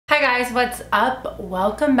guys, what's up?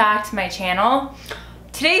 Welcome back to my channel.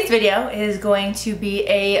 Today's video is going to be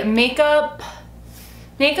a makeup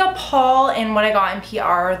haul and what I got in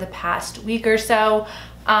PR the past week or so.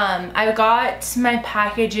 I've got my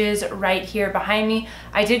packages right here behind me.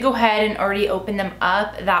 I did go ahead and already open them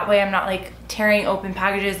up. That way I'm not like tearing open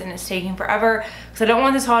packages and it's taking forever because I don't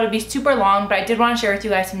want this haul to be super long, but I did want to share with you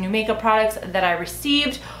guys some new makeup products that I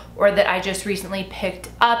received or that I just recently picked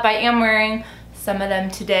up. I am wearing some of them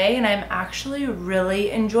today and I'm actually really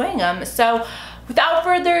enjoying them. So without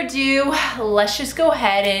further ado, let's just go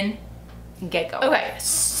ahead and get going. Okay,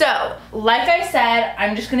 so like I said,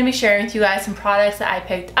 I'm just gonna be sharing with you guys some products that I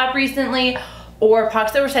picked up recently or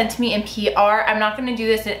products that were sent to me in PR. I'm not gonna do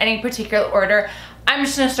this in any particular order. I'm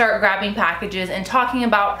just gonna start grabbing packages and talking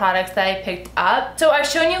about products that I picked up. So I've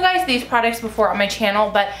shown you guys these products before on my channel,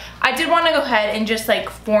 but I did wanna go ahead and just like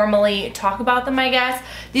formally talk about them, I guess.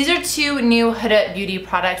 These are two new Huda Beauty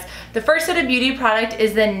products. The first Huda Beauty product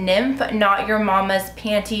is the Nymph Not Your Mama's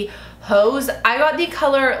Panty Hose. I got the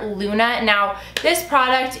color Luna. Now, this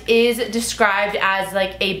product is described as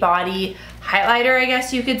like a body highlighter, I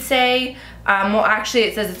guess you could say. Well, actually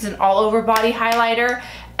it says it's an all over body highlighter.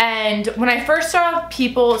 And when I first saw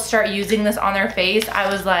people start using this on their face,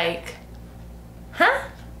 I was like, huh?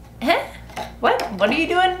 What are you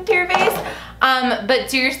doing to your face? But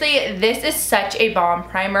seriously, this is such a bomb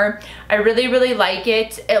primer. I really like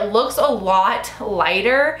it. It looks a lot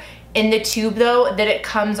lighter in the tube though that it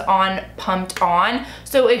comes on pumped on.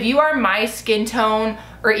 So if you are my skin tone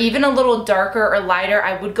or even a little darker or lighter,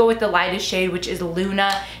 I would go with the lightest shade, which is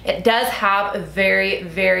Luna. It does have a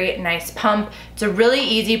very nice pump. It's a really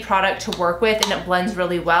easy product to work with and it blends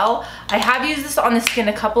really well. I have used this on the skin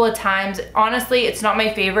a couple of times. Honestly, it's not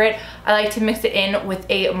my favorite. I like to mix it in with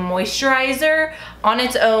a moisturizer. On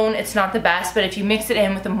its own, it's not the best, but if you mix it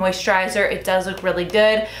in with a moisturizer, it does look really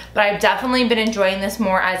good. But I've definitely been enjoying this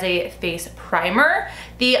more as a face primer.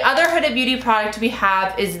 The other Huda Beauty product we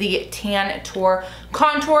have is the Tan Tour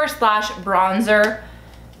Contour slash Bronzer.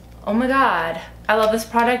 Oh my god, I love this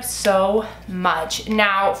product so much.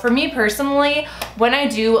 Now, for me personally, when I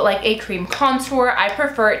do like a cream contour, I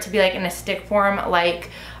prefer it to be like in a stick form,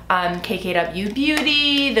 like KKW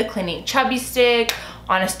Beauty, the Clinique Chubby Stick,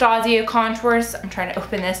 Anastasia contours. I'm trying to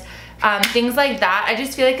open this. Things like that. I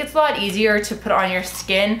just feel like it's a lot easier to put on your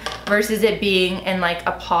skin versus it being in like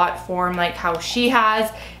a pot form like how she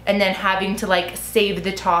has, and then having to like save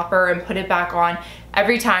the topper and put it back on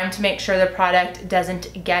every time to make sure the product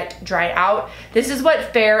doesn't get dried out. This is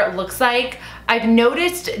what Fair looks like. I've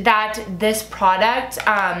noticed that this product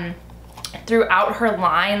throughout her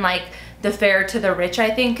line, like the Fair to the Rich, I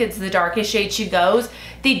think it's the darkest shade she goes,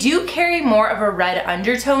 they do carry more of a red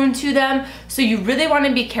undertone to them, so you really want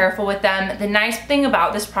to be careful with them. The nice thing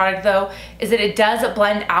about this product though is that it does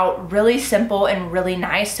blend out really simple and really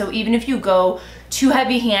nice, so even if you go too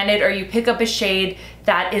heavy-handed or you pick up a shade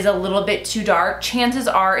that is a little bit too dark, chances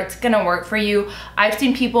are it's gonna work for you. I've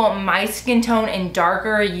seen people my skin tone and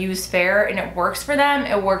darker use Fair and it works for them.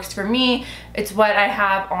 It works for me. It's what I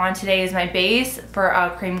have on today as my base for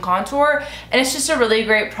a cream contour, and it's just a really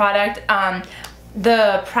great product.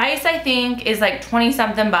 The price I think is like 20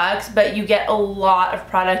 something bucks, but you get a lot of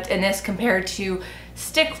product in this compared to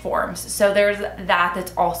stick forms, so there's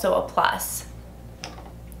that's also a plus.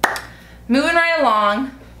 Moving right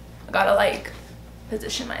along, I gotta like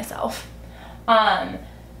position myself. Oh,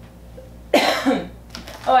 I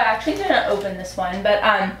actually didn't open this one, but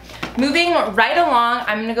moving right along,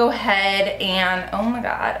 I'm gonna go ahead and oh my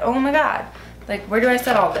god, like where do I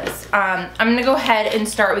set all this? I'm gonna go ahead and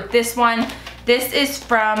start with this one. This is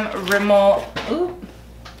from Rimmel. Ooh.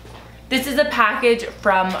 This is a package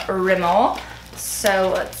from Rimmel.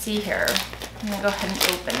 So let's see here. I'm gonna go ahead and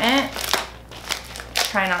open it.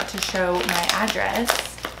 Try not to show my address.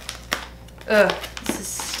 Ugh, this is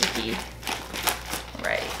sticky.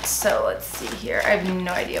 Right, so let's see here. I have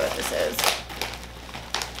no idea what this is.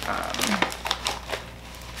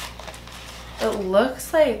 It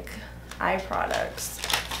looks like eye products.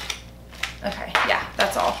 Okay, yeah,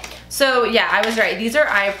 that's all. So yeah, I was right. These are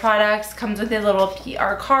eye products. Comes with a little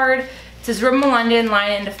PR card. It says Rimmel London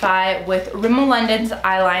Line and Defy with Rimmel London's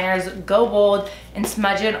eyeliners. Go bold and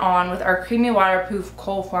smudge it on with our creamy waterproof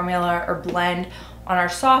kohl formula or blend on our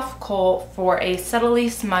soft kohl for a subtly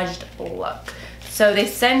smudged look. So they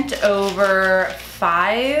sent over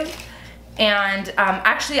 5, and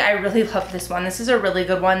actually I really love this one. This is a really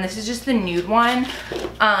good one. This is just the nude one.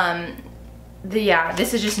 Yeah,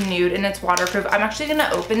 this is just nude and it's waterproof. I'm actually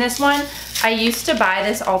gonna open this one. I used to buy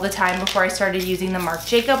this all the time before I started using the Marc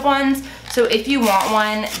Jacob ones. So if you want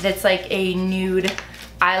one that's like a nude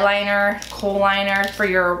eyeliner, kohl liner for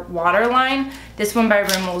your waterline. This one by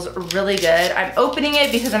Rimmel is really good. I'm opening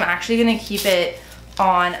it because I'm actually gonna keep it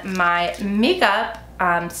on my makeup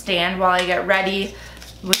stand while I get ready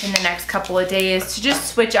within the next couple of days to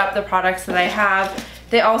just switch up the products that I have.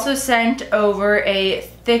 They also sent over a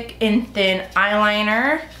thick and thin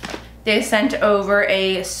eyeliner. They sent over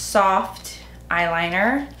a soft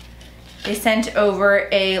eyeliner. They sent over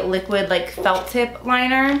a liquid like felt tip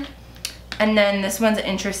liner. And then this one's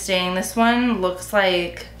interesting. This one looks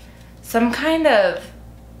like some kind of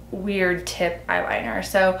weird tip eyeliner.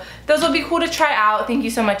 So those will be cool to try out. Thank you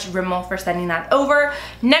so much, Rimmel, for sending that over.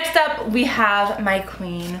 Next up, we have my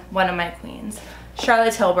queen, one of my queens,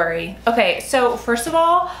 Charlotte Tilbury. Okay, so first of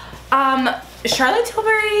all, Charlotte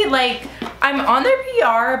Tilbury, like, I'm on their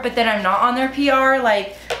PR, but then I'm not on their PR.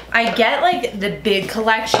 Like, I get like the big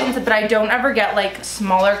collections, but I don't ever get like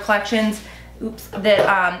smaller collections, that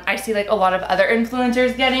I see like a lot of other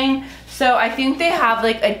influencers getting. So I think they have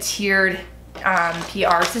like a tiered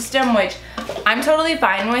PR system, which I'm totally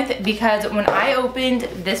fine with, because when I opened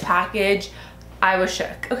this package, I was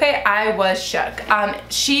shook. Okay, I was shook.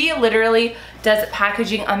 She literally does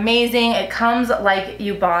packaging amazing. It comes like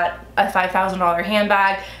you bought a $5,000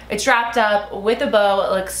 handbag. It's wrapped up with a bow.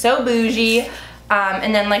 It looks so bougie.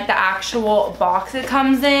 And then like the actual box it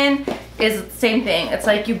comes in is the same thing. It's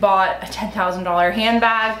like you bought a $10,000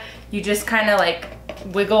 handbag. You just kind of like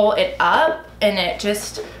wiggle it up and it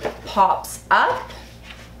just pops up.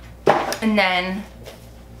 And then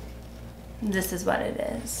this is what it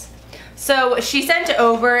is. So she sent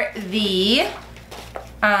over the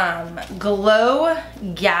Glowgasm.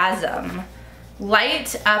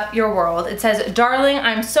 Light up your world. It says, darling,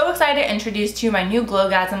 I'm so excited to introduce to you my new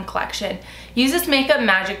Glowgasm collection. Use this makeup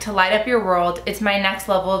magic to light up your world. It's my next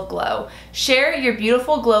level of glow. Share your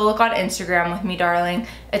beautiful glow look on Instagram with me, darling.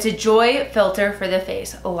 It's a joy filter for the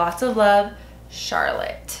face. Lots of love,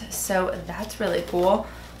 Charlotte. So that's really cool.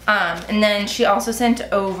 And then she also sent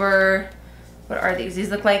over, what are these? These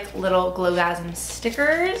look like little Glowgasm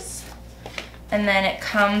stickers. And then it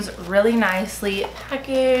comes really nicely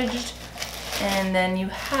packaged. And then you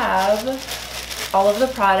have all of the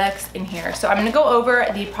products in here. So I'm gonna go over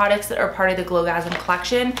the products that are part of the Glowgasm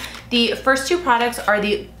collection. The first two products are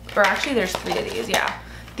the, or actually there's three of these, yeah.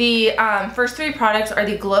 The first three products are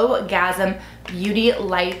the Glowgasm Beauty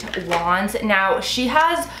Light Wands. Now she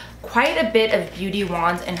has quite a bit of beauty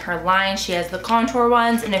wands in her line. She has the contour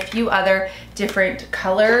ones and a few other different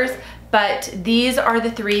colors, but these are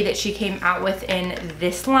the three that she came out with in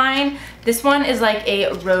this line. This one is like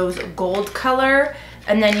a rose gold color,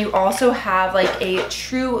 and then you also have like a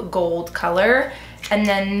true gold color, and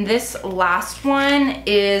then this last one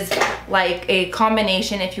is like a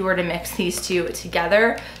combination if you were to mix these two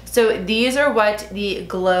together. So these are what the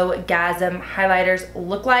Glowgasm highlighters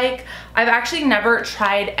look like. I've actually never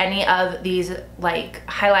tried any of these like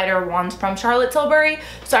highlighter wands from Charlotte Tilbury,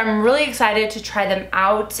 so I'm really excited to try them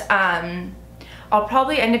out. I'll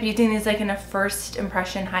probably end up using these like in a first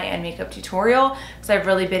impression high-end makeup tutorial, because I've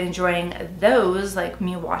really been enjoying those, like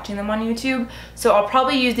me watching them on YouTube. So I'll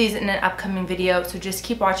probably use these in an upcoming video, so just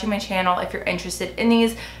keep watching my channel if you're interested in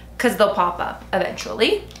these, because they'll pop up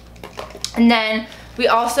eventually. And then we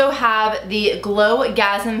also have the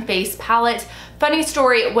Glowgasm Face Palette. Funny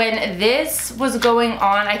story, when this was going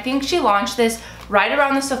on, I think she launched this right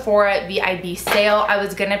around the Sephora VIB sale. I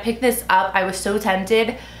was gonna pick this up. I was so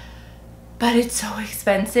tempted, but it's so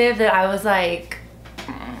expensive that I was like,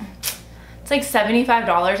 it's like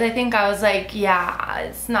 $75, I think. I was like, yeah,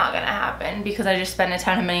 it's not gonna happen, because I just spent a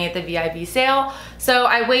ton of money at the VIB sale. So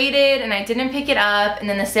I waited and I didn't pick it up, and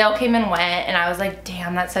then the sale came and went, and I was like,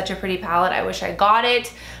 damn, that's such a pretty palette. I wish I got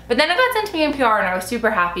it. But then it got sent to me in PR and I was super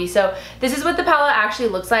happy. So this is what the palette actually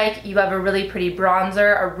looks like. You have a really pretty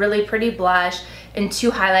bronzer, a really pretty blush, and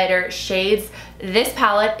two highlighter shades. This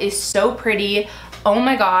palette is so pretty. Oh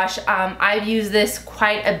my gosh, I've used this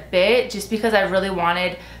quite a bit just because I really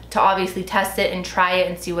wanted to obviously test it and try it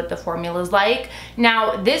and see what the formula is like.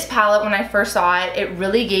 Now, this palette, when I first saw it, it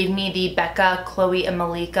really gave me the Becca, Chloe, and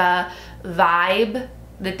Malika vibe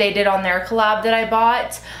that they did on their collab that I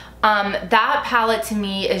bought. That palette to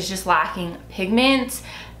me is just lacking pigment,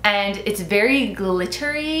 and it's very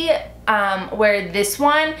glittery, where this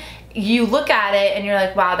one you look at it and you're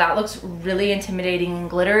like, wow, that looks really intimidating and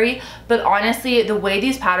glittery. But honestly, the way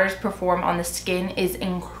these powders perform on the skin is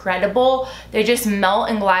incredible. They just melt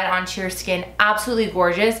and glide onto your skin. Absolutely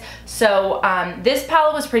gorgeous. So this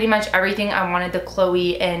palette was pretty much everything I wanted the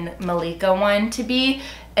Chloe and Malika one to be.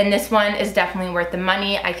 And this one is definitely worth the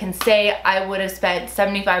money. I can say I would have spent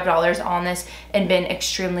 $75 on this and been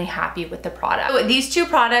extremely happy with the product. So these two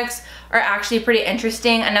products are actually pretty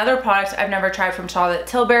interesting. Another product I've never tried from Charlotte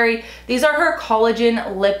Tilbury. These are her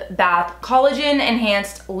Collagen Lip Bath, Collagen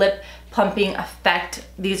Enhanced Lip Plumping Effect.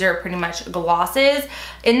 These are pretty much glosses.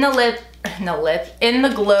 In the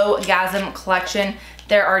Glow Gasm collection,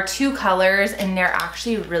 there are two colors and they're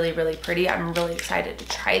actually really, really pretty. I'm really excited to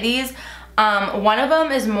try these. One of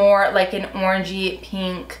them is more like an orangey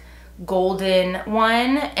pink golden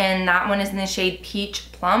one, and that one is in the shade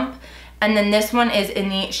Peach Plump. And then this one is in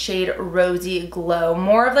the shade Rosy Glow,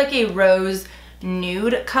 more of like a rose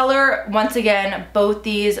nude color. Once again, both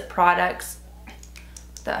these products,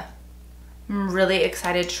 I'm really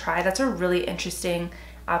excited to try. That's a really interesting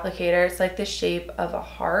applicator. It's like the shape of a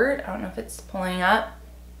heart. I don't know if it's pulling up.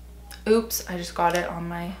 Oops, I just got it on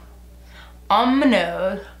my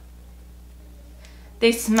nose.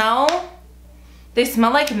 They smell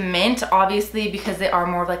like mint, obviously, because they are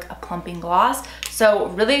more of like a plumping gloss. So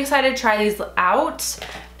really excited to try these out.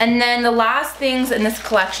 And then the last things in this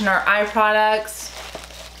collection are eye products.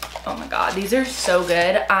 Oh my God, these are so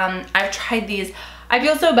good. I've tried these. I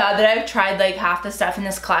feel so bad that I've tried like half the stuff in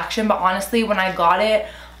this collection, but honestly, when I got it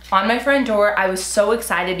on my front door, I was so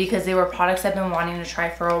excited because they were products I've been wanting to try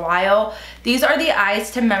for a while. These are the Eyes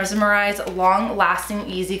to Mesmerize Long Lasting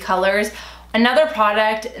Easy Colors. Another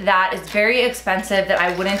product that is very expensive that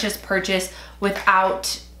I wouldn't just purchase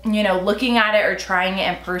without, you know, looking at it or trying it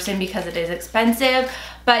in person because it is expensive.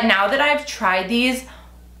 But now that I've tried these,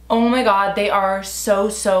 oh my God, they are so,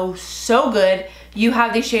 so, so good. You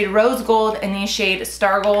have the shade Rose Gold and the shade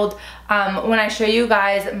Star Gold. When I show you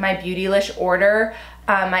guys my Beautylish order,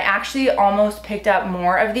 I actually almost picked up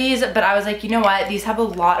more of these, but I was like, you know what? These have a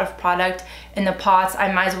lot of product in the pots.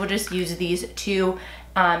 I might as well just use these two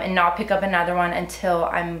and not pick up another one until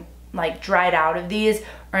I'm like dried out of these,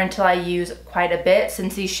 or until I use quite a bit,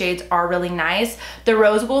 since these shades are really nice. The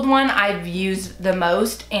Rose Gold one I've used the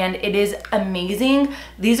most and it is amazing.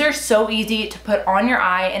 These are so easy to put on your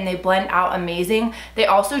eye and they blend out amazing. They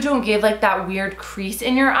also don't give like that weird crease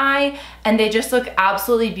in your eye, and they just look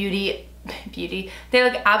absolutely they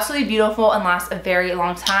look absolutely beautiful and last a very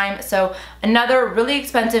long time. So another really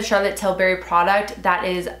expensive Charlotte Tilbury product that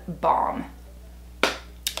is bomb.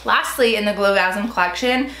 Lastly, in the Glow Gasm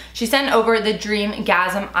collection, she sent over the Dream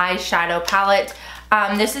Gasm eyeshadow palette.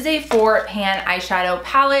 This is a 4-pan eyeshadow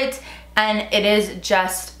palette and it is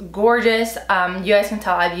just gorgeous. You guys can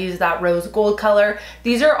tell I've used that rose gold color.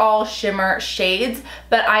 These are all shimmer shades,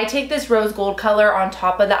 but I take this rose gold color on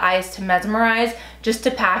top of the Eyes to Mesmerize just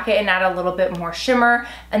to pack it and add a little bit more shimmer.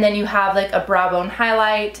 And then you have like a brow bone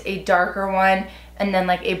highlight, a darker one, and then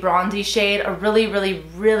like a bronzy shade. A really, really,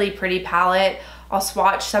 really pretty palette. I'll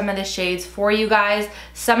swatch some of the shades for you guys.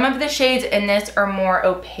 Some of the shades in this are more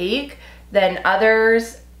opaque than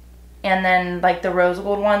others. And then like the rose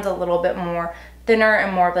gold one's a little bit more thinner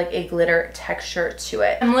and more of like a glitter texture to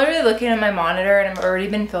it. I'm literally looking at my monitor and I've already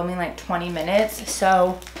been filming like 20 minutes.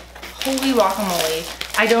 So holy guacamole.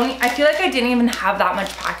 I feel like I didn't even have that much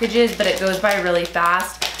packages, but it goes by really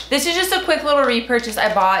fast. This is just a quick little repurchase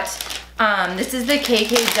I bought. This is the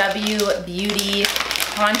KKW Beauty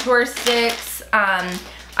Contour Sticks.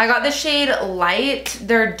 I got the shade Light.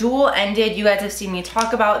 They're dual ended. You guys have seen me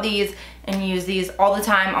talk about these and use these all the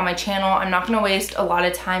time on my channel. I'm not gonna waste a lot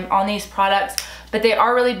of time on these products, but they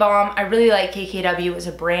are really bomb. I really like KKW as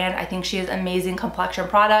a brand. I think she has amazing complexion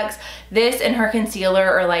products. This and her concealer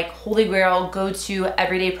are like holy grail, go-to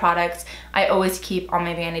everyday products I always keep on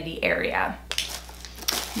my vanity area.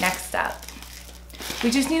 Next up,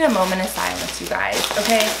 we just need a moment of silence, you guys,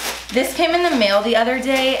 okay? This came in the mail the other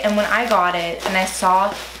day, and when I got it and I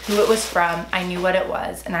saw who it was from, I knew what it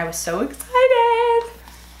was, and I was so excited.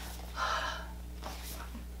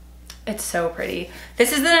 It's so pretty.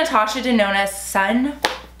 This is the Natasha Denona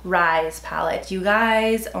Sunrise palette. You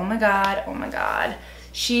guys, oh my God, oh my God.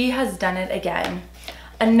 She has done it again.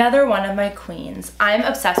 Another one of my queens. I'm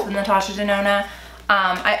obsessed with Natasha Denona.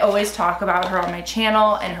 I always talk about her on my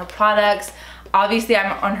channel and her products. Obviously,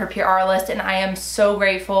 I'm on her PR list and I am so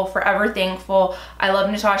grateful, forever thankful. I love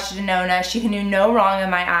Natasha Denona. She can do no wrong in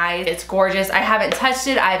my eyes. It's gorgeous. I haven't touched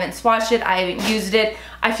it. I haven't swatched it. I haven't used it.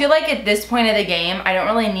 I feel like at this point of the game, I don't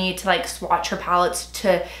really need to like swatch her palettes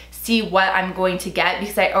to see what I'm going to get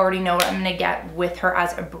because I already know what I'm gonna get with her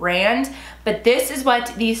as a brand. But this is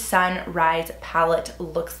what the Sunrise palette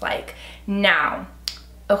looks like. Now,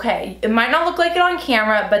 okay, it might not look like it on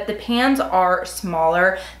camera, but the pans are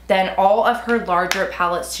smaller than all of her larger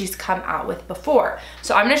palettes she's come out with before.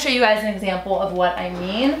 So I'm gonna show you guys an example of what I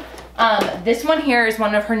mean. This one here is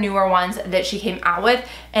one of her newer ones that she came out with,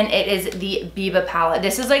 and it is the Biba palette.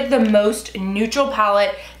 This is like the most neutral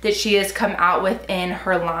palette that she has come out with in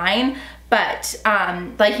her line, but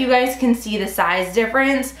like you guys can see the size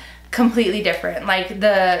difference, completely different. Like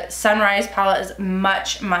the Sunrise palette is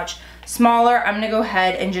much, much smaller. I'm gonna go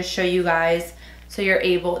ahead and just show you guys so you're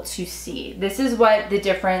able to see. This is what the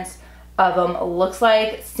difference of them looks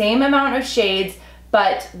like. Same amount of shades,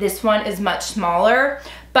 but this one is much smaller.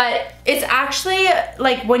 But it's actually,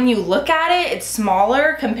 like, when you look at it, it's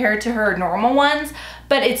smaller compared to her normal ones,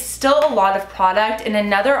 but it's still a lot of product. And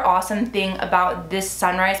another awesome thing about this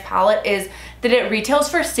Sunrise palette is that it retails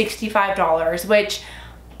for $65, which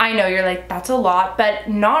I know you're like, that's a lot, but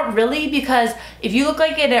not really, because if you look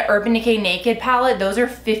like at an Urban Decay Naked palette, those are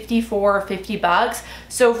 $54 or $50.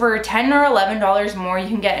 So for $10 or $11 more, you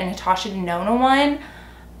can get a Natasha Denona one.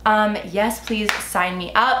 Yes, please sign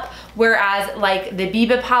me up. Whereas like the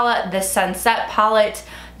Biba palette, the Sunset palette,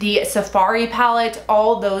 the Safari palette,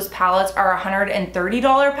 all those palettes are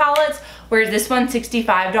 $130 palettes, whereas this one's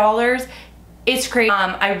 $65. It's crazy.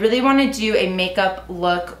 I really want to do a makeup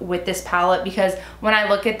look with this palette because when I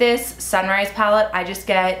look at this Sunrise palette, I just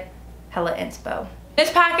get hella inspo.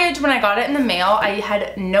 This package, when I got it in the mail, I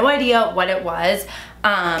had no idea what it was.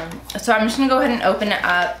 So I'm just gonna go ahead and open it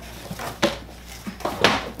up.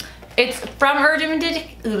 It's from Urban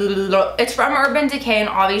Decay, and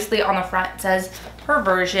obviously on the front it says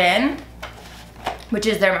Perversion, which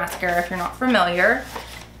is their mascara if you're not familiar.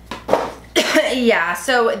 Yeah,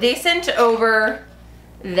 so they sent over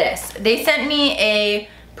this. They sent me a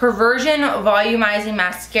Perversion Volumizing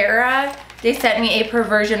Mascara. They sent me a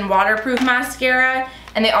Perversion Waterproof Mascara,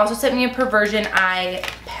 and they also sent me a Perversion eye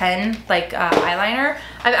pen, like eyeliner.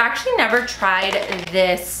 I've actually never tried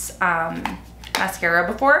this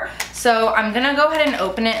mascara before, so I'm gonna go ahead and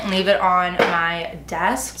open it and leave it on my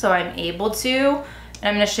desk so I'm able to, and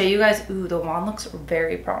I'm gonna show you guys. Ooh, the wand looks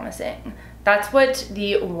very promising. That's what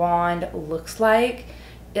the wand looks like.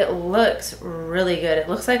 It looks really good. It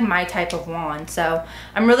looks like my type of wand, so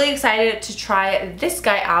I'm really excited to try this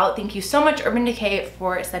guy out. Thank you so much, Urban Decay,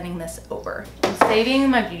 for sending this over. I'm saving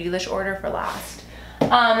my Beautylish order for last.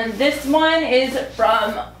 This one is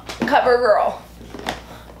from CoverGirl.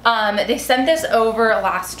 They sent this over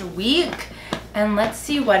last week, and let's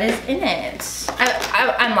see what is in it.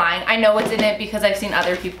 I'm lying. I know what's in it because I've seen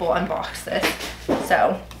other people unbox this.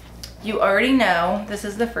 So you already know this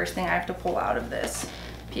is the first thing I have to pull out of this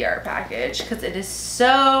PR package because it is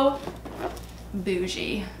so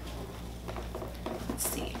bougie. Let's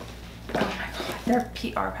see. Oh my god, their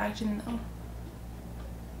PR packaging though.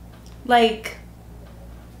 Like,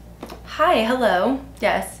 hi, hello.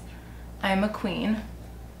 Yes, I'm a queen.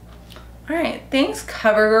 Alright, thanks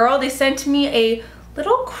CoverGirl. They sent me a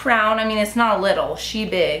little crown. I mean, it's not a little, she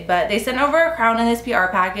big, but they sent over a crown in this PR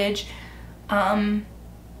package. Hi.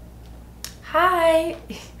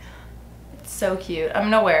 It's so cute. I'm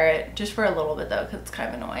gonna wear it just for a little bit though, because it's kind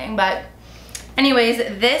of annoying. But anyways,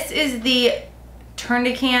 this is the Turn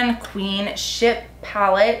to Can Queen Ship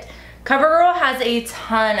palette. CoverGirl has a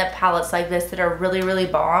ton of palettes like this that are really, really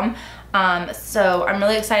bomb. So I'm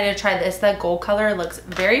really excited to try this. That gold color looks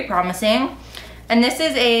very promising. And this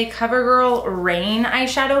is a CoverGirl Rain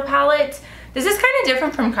eyeshadow palette. This is kind of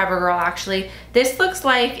different from CoverGirl actually. This looks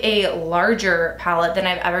like a larger palette than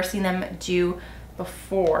I've ever seen them do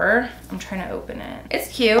before. I'm trying to open it.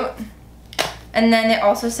 It's cute. And then they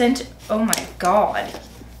also sent, oh my god,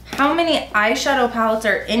 how many eyeshadow palettes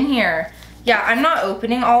are in here? Yeah, I'm not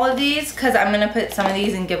opening all of these because I'm gonna put some of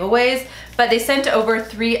these in giveaways, but they sent over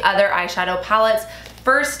 3 other eyeshadow palettes.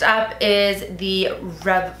 First up is the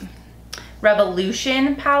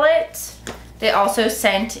Revolution palette. They also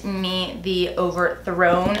sent me the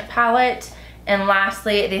Overthrown palette. And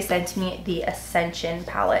lastly, they sent me the Ascension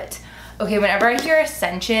palette. Okay, whenever I hear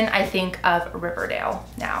Ascension, I think of Riverdale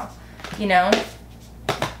now, you know?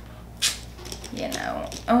 You know,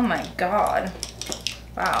 oh my god,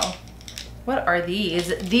 wow. What are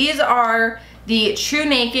these? These are the True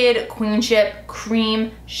Naked Queenship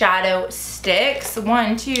Cream Shadow Sticks.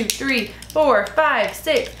 1, 2, 3, 4, 5,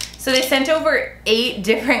 6. So they sent over 8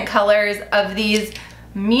 different colors of these.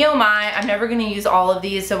 Me oh my, I'm never gonna use all of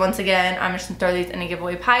these. So once again, I'm just gonna throw these in a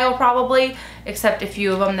giveaway pile probably, except a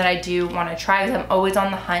few of them that I do wanna try because I'm always on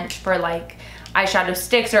the hunt for like eyeshadow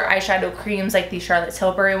sticks or eyeshadow creams like these Charlotte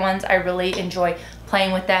Tilbury ones. I really enjoy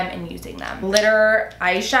playing with them and using them. Glitter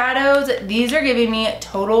eyeshadows. These are giving me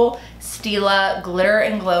total Stila glitter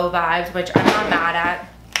and glow vibes, which I'm not mad at.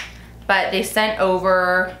 But they sent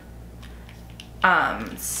over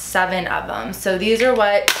 7 of them. So these are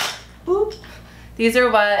what, these are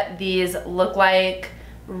what these look like.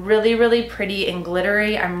 Really, really pretty and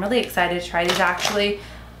glittery. I'm really excited to try these actually.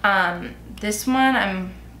 This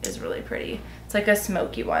one is really pretty. It's like a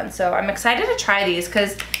smoky one. So I'm excited to try these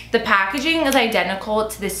because the packaging is identical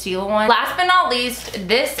to the Stila one. Last but not least,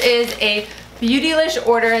 this is a Beautylish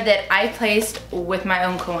order that I placed with my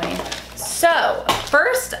own coin. So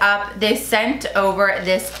first up, they sent over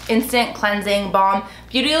this instant cleansing balm.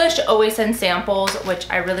 Beautylish always sends samples, which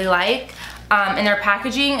I really like. And their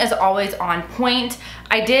packaging is always on point.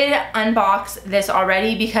 I did unbox this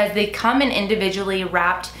already because they come in individually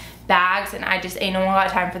wrapped bags, and I just ain't no one got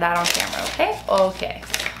time for that on camera, okay? Okay.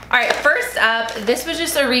 All right, first up, this was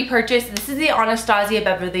just a repurchase. This is the Anastasia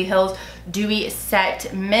Beverly Hills Dewy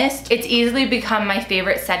Set Mist. It's easily become my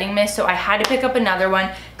favorite setting mist, so I had to pick up another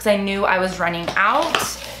one because I knew I was running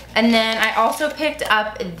out. And then I also picked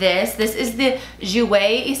up this. This is the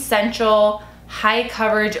Jouer Essential High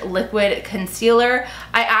Coverage Liquid Concealer.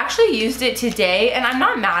 I actually used it today and I'm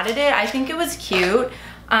not mad at it. I think it was cute.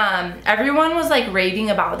 Everyone was like raving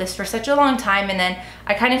about this for such a long time, and then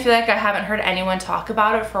I kind of feel like I haven't heard anyone talk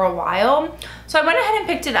about it for a while. So I went ahead and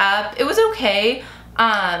picked it up. It was okay.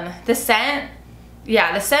 The scent,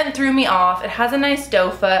 yeah, the scent threw me off. It has a nice doe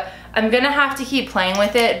foot. I'm gonna have to keep playing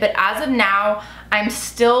with it, but as of now, I'm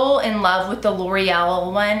still in love with the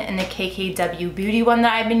L'Oreal one and the KKW Beauty one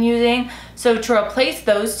that I've been using. So to replace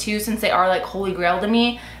those two, since they are like holy grail to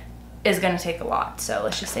me, is gonna take a lot. So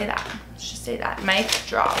let's just say that. Let's just say that. Mic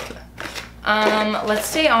drop. Let's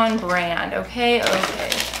stay on brand, okay? Okay.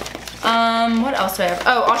 What else do I have?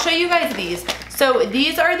 Oh, I'll show you guys these. So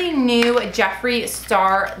these are the new Jeffree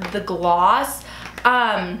Star The Gloss.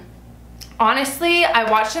 Honestly, I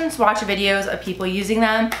watched some swatch videos of people using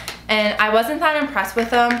them and I wasn't that impressed with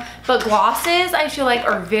them, but glosses I feel like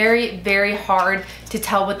are very, very hard to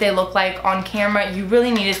tell what they look like on camera. You really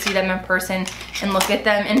need to see them in person and look at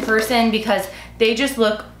them in person because they just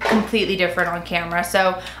look completely different on camera.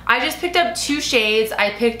 So I just picked up 2 shades.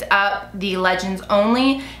 I picked up the Legends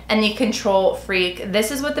Only and the Control Freak. This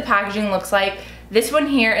is what the packaging looks like. This one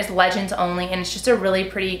here is Legends Only, and it's just a really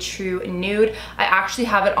pretty true nude. I actually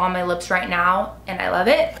have it on my lips right now, and I love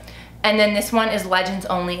it. And then this one is Legends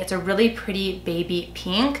Only. It's a really pretty baby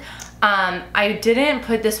pink. I didn't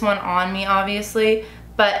put this one on me, obviously,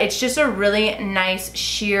 but it's just a really nice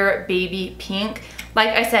sheer baby pink. Like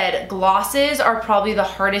I said, glosses are probably the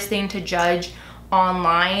hardest thing to judge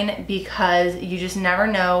online because you just never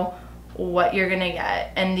know what you're gonna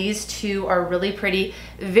get, and these two are really pretty.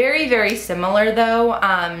 Very, very similar though.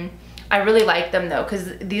 I really like them though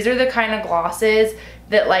because these are the kind of glosses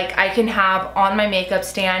that like I can have on my makeup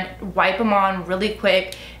stand, wipe them on really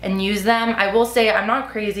quick and use them. I will say I'm not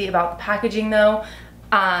crazy about the packaging though.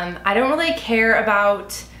 I don't really care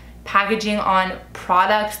about packaging on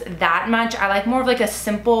products that much. I like more of like a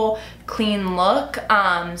simple, clean look.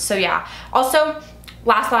 So yeah. Also,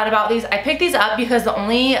 last thought about these, I picked these up because the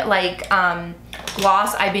only like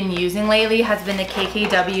gloss I've been using lately has been the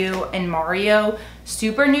KKW and Mario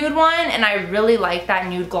Super Nude one, and I really like that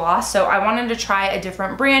nude gloss, so I wanted to try a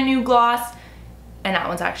different brand nude gloss, and that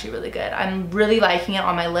one's actually really good. I'm really liking it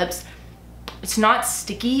on my lips. It's not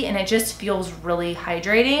sticky and it just feels really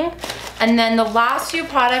hydrating. And then the last few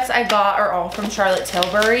products I got are all from Charlotte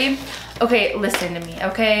Tilbury. Okay, listen to me,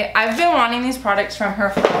 okay? I've been wanting these products from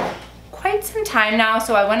her for quite some time now,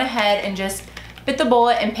 so I went ahead and just bit the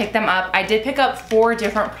bullet and picked them up. I did pick up 4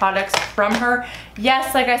 different products from her.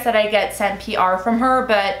 Yes, like I said, I get sent PR from her,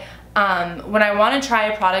 but when I want to try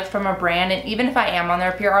a product from a brand, and even if I am on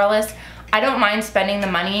their PR list, I don't mind spending the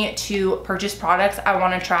money to purchase products I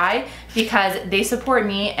want to try because they support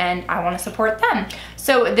me and I want to support them.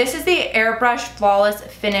 So this is the Airbrush Flawless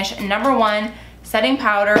Finish #1 setting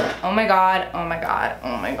powder. Oh my god, oh my god,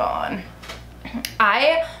 oh my god.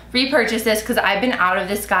 I repurchased this because I've been out of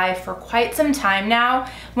this guy for quite some time now.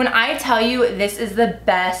 When I tell you this is the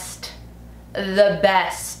best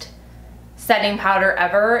setting powder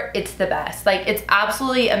ever, it's the best. Like, it's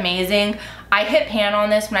absolutely amazing. I hit pan on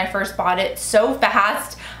this when I first bought it so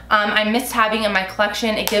fast. I missed having it in my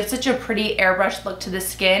collection. It gives such a pretty airbrush look to the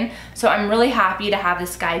skin, so I'm really happy to have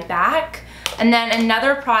this guy back. And then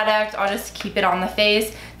another product, I'll just keep it on the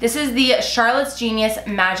face. This is the Charlotte's Genius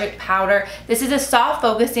Magic Powder. This is a soft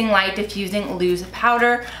focusing light diffusing loose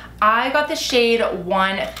powder. I got the shade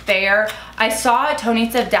 1 Fair. I saw Tony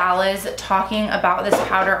Dallas talking about this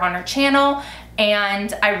powder on her channel,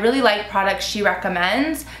 and I really like products she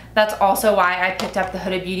recommends. That's also why I picked up the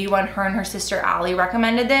Huda Beauty one. Her and her sister Allie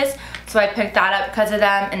recommended this, so I picked that up because of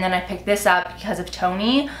them, and then I picked this up because of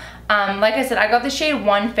Tony. Like I said, I got the shade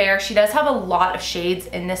 1 Fair. She does have a lot of shades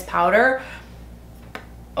in this powder.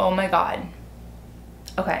 Oh my god.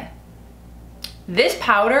 Okay. This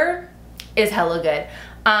powder is hella good.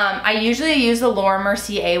 I usually use the Laura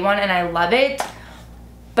Mercier one and I love it,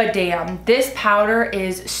 but damn, this powder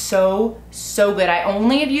is so good. I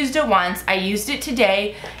only have used it once. I used it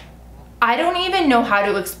today. I don't even know how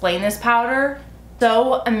to explain this powder.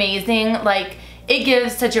 So amazing. Like, it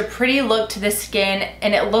gives such a pretty look to the skin,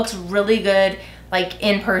 and it looks really good like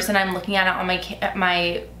in person. I'm looking at it on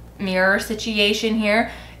my mirror situation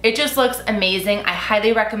here. It just looks amazing. I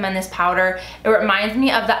highly recommend this powder. It reminds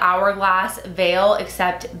me of the Hourglass Veil,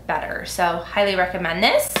 except better. So highly recommend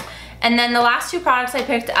this. And then the last 2 products I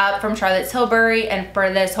picked up from Charlotte Tilbury and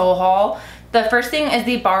for this whole haul. The first thing is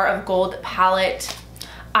the Bar of Gold palette.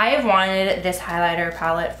 I have wanted this highlighter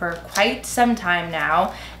palette for quite some time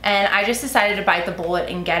now, and I just decided to bite the bullet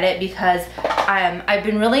and get it because I've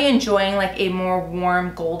been really enjoying like a more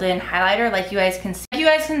warm golden highlighter, like you guys can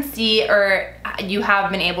see, or you have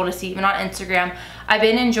been able to see even on Instagram. I've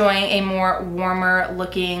been enjoying a more warmer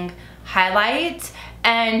looking highlight,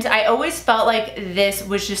 and I always felt like this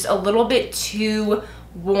was just a little bit too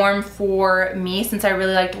warm for me since I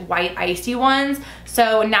really liked white icy ones.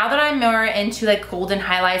 So now that I'm more into like golden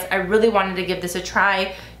highlights, I really wanted to give this a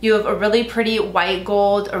try. You have a really pretty white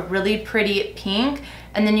gold, a really pretty pink,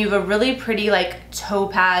 and then you have a really pretty like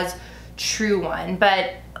topaz true one.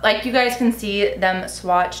 But like you guys can see them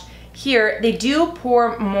swatched here, they do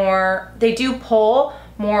pull more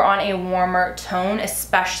on a warmer tone,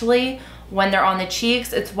 especially when they're on the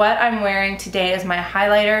cheeks. It's what I'm wearing today as my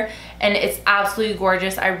highlighter, and it's absolutely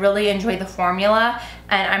gorgeous. I really enjoy the formula,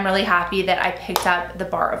 and I'm really happy that I picked up the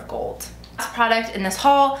Bar of Gold. Last product in this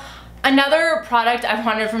haul, another product I've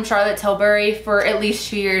wanted from Charlotte Tilbury for at least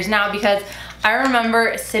 2 years now, because I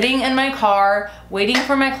remember sitting in my car waiting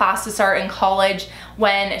for my class to start in college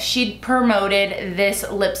when she promoted this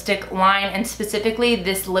lipstick line, and specifically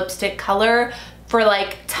this lipstick color, for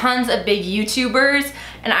like tons of big YouTubers,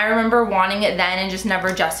 and I remember wanting it then and just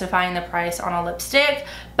never justifying the price on a lipstick.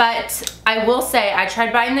 But I will say, I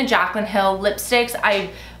tried buying the Jaclyn Hill lipsticks. I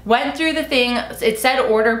went through the thing, it said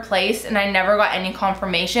order placed, and I never got any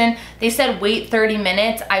confirmation. They said wait 30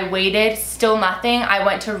 minutes. I waited, still nothing. I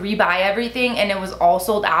went to rebuy everything and it was all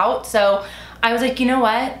sold out. So I was like, you know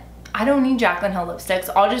what? I don't need Jaclyn Hill lipsticks.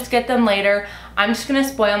 I'll just get them later. I'm just gonna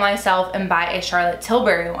spoil myself and buy a Charlotte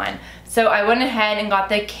Tilbury one. So I went ahead and got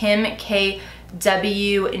the Kim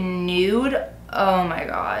KW Nude. Oh my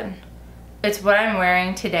god. It's what I'm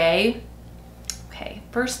wearing today. Okay,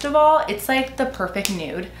 first of all, it's like the perfect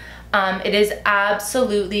nude. It is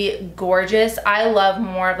absolutely gorgeous. I love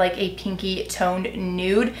more of like a pinky toned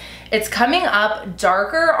nude. It's coming up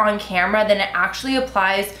darker on camera than it actually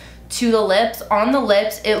applies to the lips. On the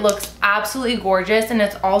lips, it looks absolutely gorgeous, and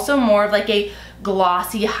it's also more of like a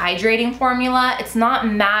glossy hydrating formula. It's not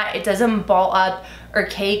matte, it doesn't ball up or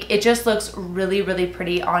cake. It just looks really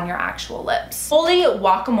pretty on your actual lips. Holy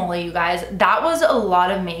guacamole, you guys, that was a lot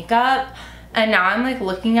of makeup, and now I'm like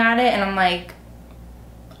looking at it and I'm like,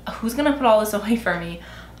 who's gonna put all this away for me?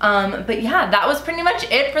 But yeah, that was pretty much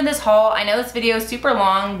it for this haul. I know this video is super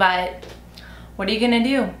long, but what are you gonna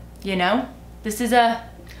do? You know, this is a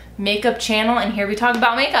makeup channel, and here we talk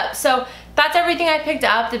about makeup. So that's everything I picked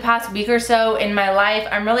up the past week or so in my life.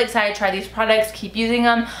 I'm really excited to try these products, keep using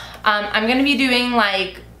them. I'm gonna be doing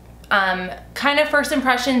like kind of first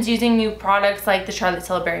impressions using new products like the Charlotte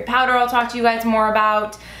Tilbury powder I'll talk to you guys more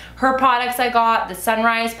about, her products I got, the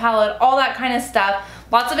Sunrise palette, all that kind of stuff.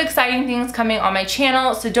 Lots of exciting things coming on my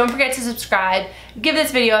channel, so don't forget to subscribe, give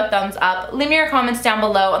this video a thumbs up, leave me your comments down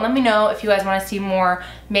below, and let me know if you guys want to see more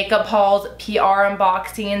makeup hauls, PR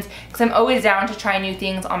unboxings, because I'm always down to try new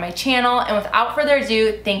things on my channel. And without further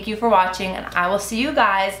ado, thank you for watching, and I will see you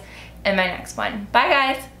guys in my next one. Bye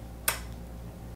guys!